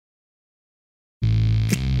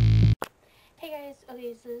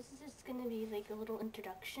Okay, so this is just gonna be like a little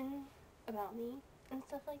introduction about me and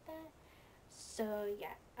stuff like that. So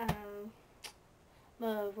yeah, I'm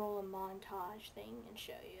gonna roll a montage thing and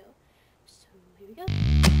show you. So here we go.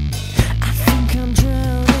 I think I'm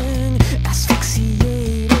drowning,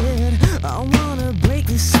 asphyxiated. I wanna break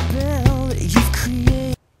the spell that you've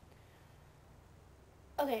created.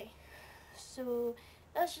 Okay, so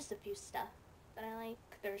that's just a few stuff that I like.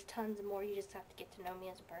 There's tons more. You just have to get to know me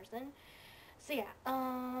as a person. So yeah,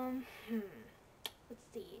 let's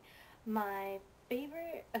see. My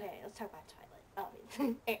favorite. Okay, let's talk about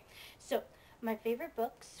Twilight. Okay, so my favorite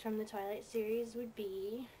books from the Twilight series would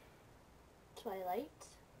be Twilight,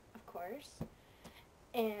 of course,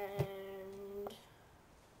 and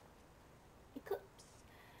Eclipse.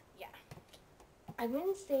 Yeah, I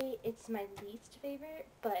wouldn't say it's my least favorite,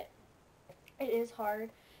 but it is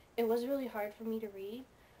hard. It was really hard for me to read.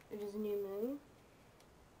 It is New Moon.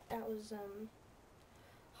 That was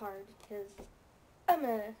hard because I'm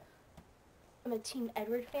a Team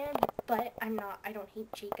Edward fan, but I'm not. I don't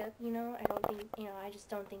hate Jacob. You know, I don't think. You know, I just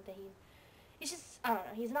don't think that he's just. I don't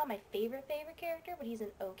know. He's not my favorite character, but he's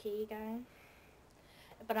an okay guy.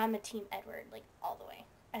 But I'm a Team Edward, like all the way.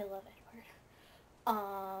 I love Edward.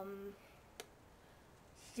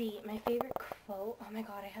 See, my favorite quote. Oh my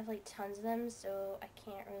god, I have like tons of them, so I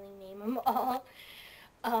can't really name them all.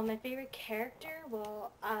 My favorite character.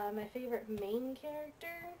 Well, my favorite main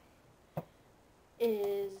character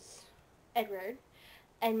is Edward,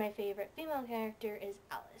 and my favorite female character is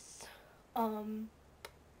Alice. What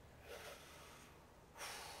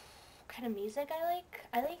kind of music I like?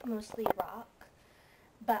 I like mostly rock,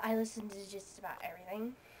 but I listen to just about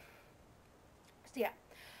everything. So yeah.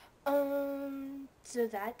 So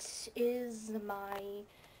that is my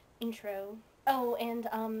intro. Oh, and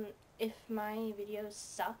if my videos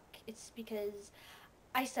suck, it's because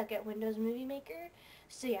I suck at Windows Movie Maker.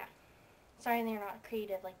 So yeah. Sorry they're not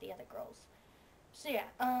creative like the other girls. So yeah,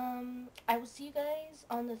 I will see you guys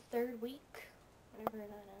on the 3rd week, whatever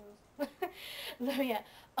that is. So yeah,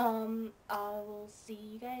 I will see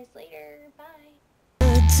you guys later.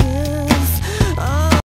 Bye.